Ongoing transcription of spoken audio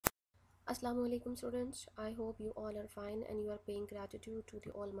Assalamu alaikum students. I hope you all are fine and you are paying gratitude to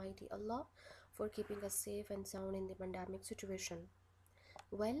the Almighty Allah for keeping us safe and sound in the pandemic situation.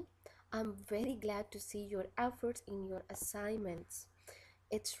 Well, I'm very glad to see your efforts in your assignments.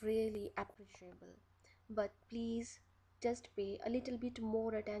 It's really appreciable. But please just pay a little bit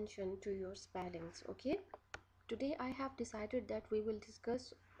more attention to your spellings, okay? Today I have decided that we will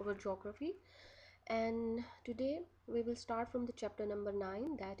discuss our geography, and today we will start from the chapter number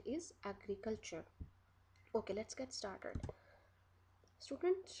 9, that is agriculture. Okay, let's get started.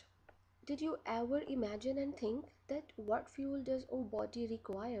 Students, did you ever imagine and think that what fuel does our body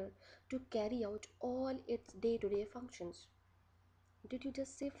require to carry out all its day-to-day functions? Did you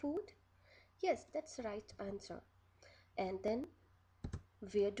just say food? Yes, that's the right answer. And then,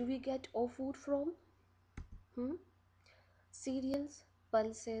 where do we get our food from? Hmm? Cereals,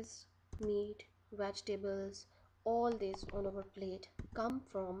 pulses, meat, vegetables, all this on our plate come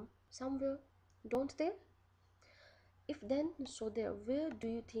from somewhere, don't they? If then, so there, where do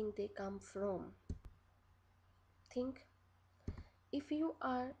you think they come from? Think. If you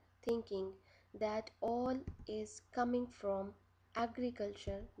are thinking that all is coming from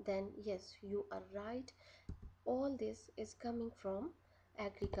agriculture, then yes, you are right. All this is coming from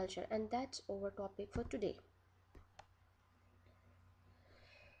agriculture, and that's our topic for today.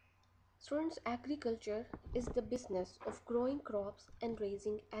 Students, agriculture is the business of growing crops and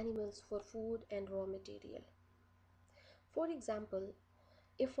raising animals for food and raw material. For example,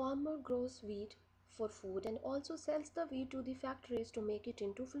 a farmer grows wheat for food and also sells the wheat to the factories to make it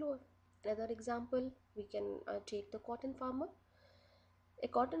into flour. Another example, we can take the cotton farmer. A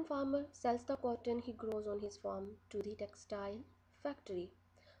cotton farmer sells the cotton he grows on his farm to the textile factory.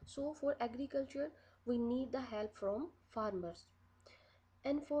 So, for agriculture, we need the help from farmers.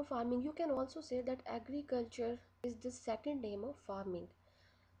 And for farming, you can also say that agriculture is the second name of farming.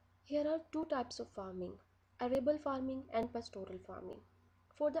 Here are two types of farming: arable farming and pastoral farming.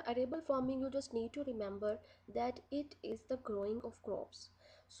 For the arable farming, you just need to remember that it is the growing of crops.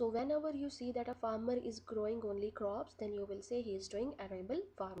 So whenever you see that a farmer is growing only crops, then you will say he is doing arable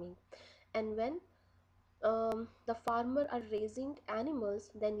farming. And when the farmer are raising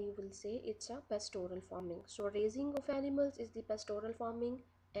animals, then you will say it's a pastoral farming. So raising of animals is the pastoral farming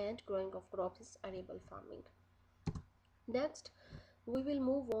and growing of crops is arable farming. Next, we will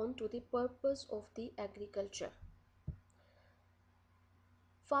move on to the purpose of the agriculture.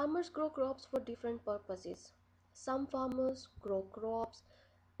 Farmers grow crops for different purposes. Some farmers grow crops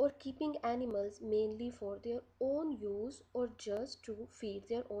or keeping animals mainly for their own use or just to feed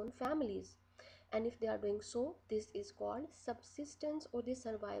their own families. And if they are doing so, this is called subsistence or the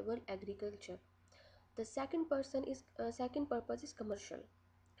survival agriculture. The second purpose is commercial.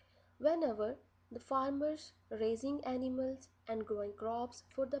 Whenever the farmers raising animals and growing crops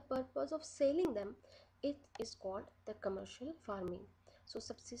for the purpose of selling them, it is called the commercial farming. So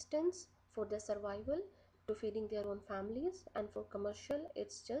subsistence for the survival to feeding their own families, and for commercial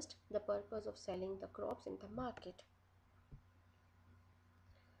it's just the purpose of selling the crops in the market.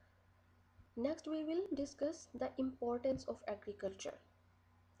 Next we will discuss the importance of agriculture.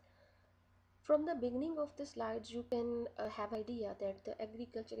 From the beginning of the slides, you can have idea that the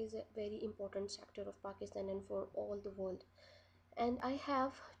agriculture is a very important sector of Pakistan and for all the world. And I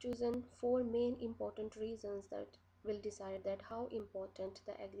have chosen four main important reasons that will decide that how important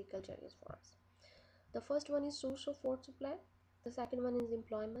the agriculture is for us. The first one is source of food supply. The second one is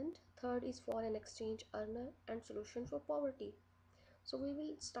employment. Third is foreign exchange earner and solution for poverty. So we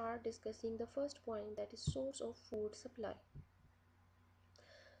will start discussing the first point, that is source of food supply.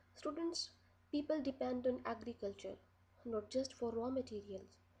 Students, people depend on agriculture not just for raw materials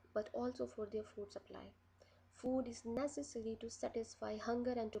but also for their food supply. Food is necessary to satisfy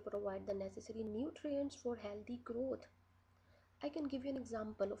hunger and to provide the necessary nutrients for healthy growth. I can give you an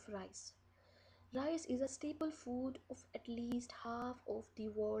example of rice. Rice is a staple food of at least half of the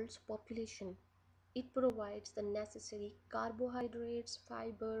world's population. It provides the necessary carbohydrates,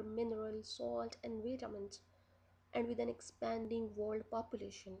 fiber, minerals, salt, and vitamins. And with an expanding world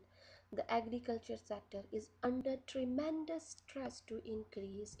population, the agriculture sector is under tremendous stress to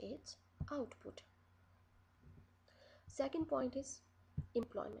increase its output. Second point is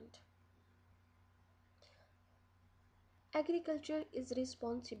employment. Agriculture is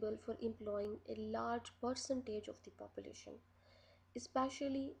responsible for employing a large percentage of the population,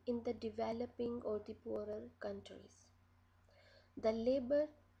 especially in the developing or the poorer countries. The labor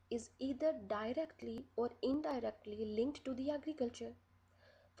is either directly or indirectly linked to the agriculture.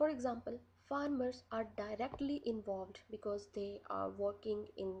 For example, farmers are directly involved because they are working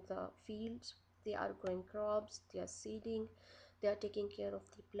in the fields, they are growing crops, they are seeding, They are taking care of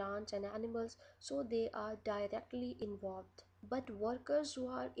the plants and animals, so they are directly involved. But workers who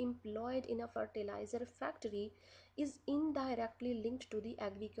are employed in a fertilizer factory is indirectly linked to the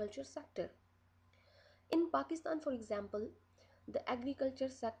agriculture sector. In Pakistan, for example, the agriculture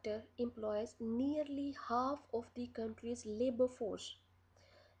sector employs nearly half of the country's labor force.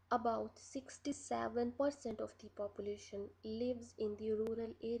 About 67% of the population lives in the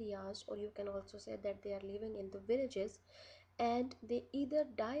rural areas, or you can also say that they are living in the villages, and they either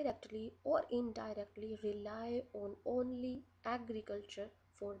directly or indirectly rely on only agriculture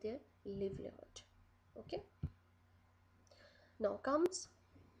for their livelihood. Okay, now comes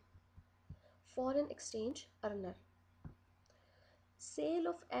foreign exchange earner. Sale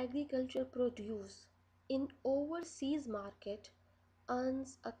of agriculture produce in overseas market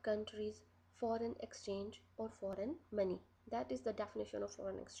earns a country's foreign exchange or foreign money. That is the definition of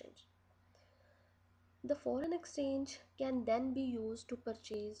foreign exchange. The foreign exchange can then be used to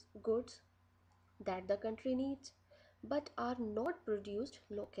purchase goods that the country needs but are not produced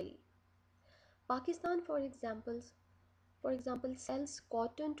locally. Pakistan, for example, sells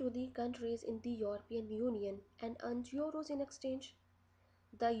cotton to the countries in the European Union and earns euros in exchange.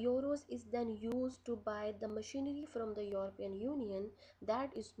 The euros is then used to buy the machinery from the European Union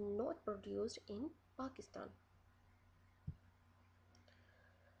that is not produced in Pakistan.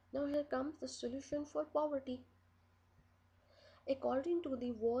 Now here comes the solution for poverty. According to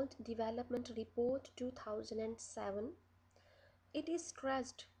the World Development Report 2007, it is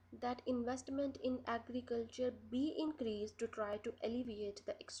stressed that investment in agriculture be increased to try to alleviate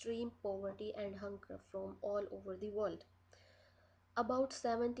the extreme poverty and hunger from all over the world. About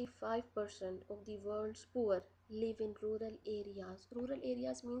 75% of the world's poor live in rural areas. Rural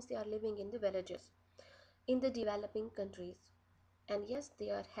areas means they are living in the villages in the developing countries. And yes, they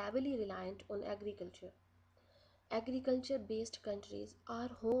are heavily reliant on agriculture. Agriculture based countries are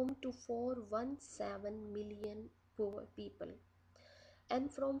home to 417 million poor people. And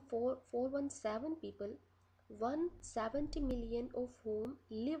from 417 people, 170 million of whom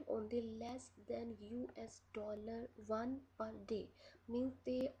live on the less than US dollar 1 per day, means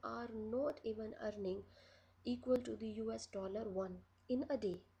they are not even earning equal to the US dollar 1 in a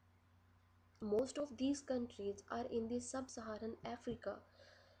day. Most of these countries are in the sub-Saharan Africa.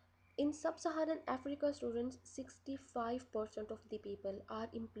 In sub-Saharan Africa, students, 65% of the people are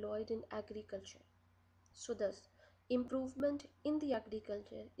employed in agriculture. So thus, improvement in the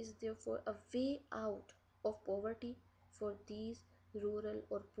agriculture is therefore a way out of poverty for these rural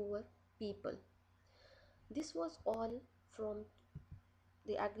or poor people. This was all from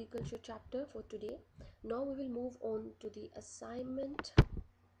the agriculture chapter for today. Now we will move on to the assignment.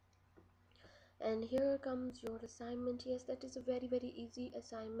 And here comes your assignment. Yes, that is a very easy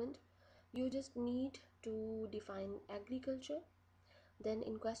assignment. You just need to define agriculture. Then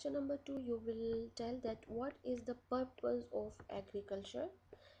in question number 2, you will tell that what is the purpose of agriculture.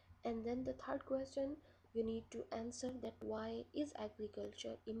 And then the third question, you need to answer that why is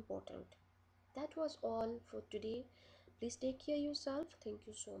agriculture important. That was all for today. Please take care of yourself. Thank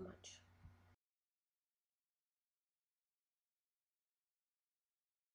you so much.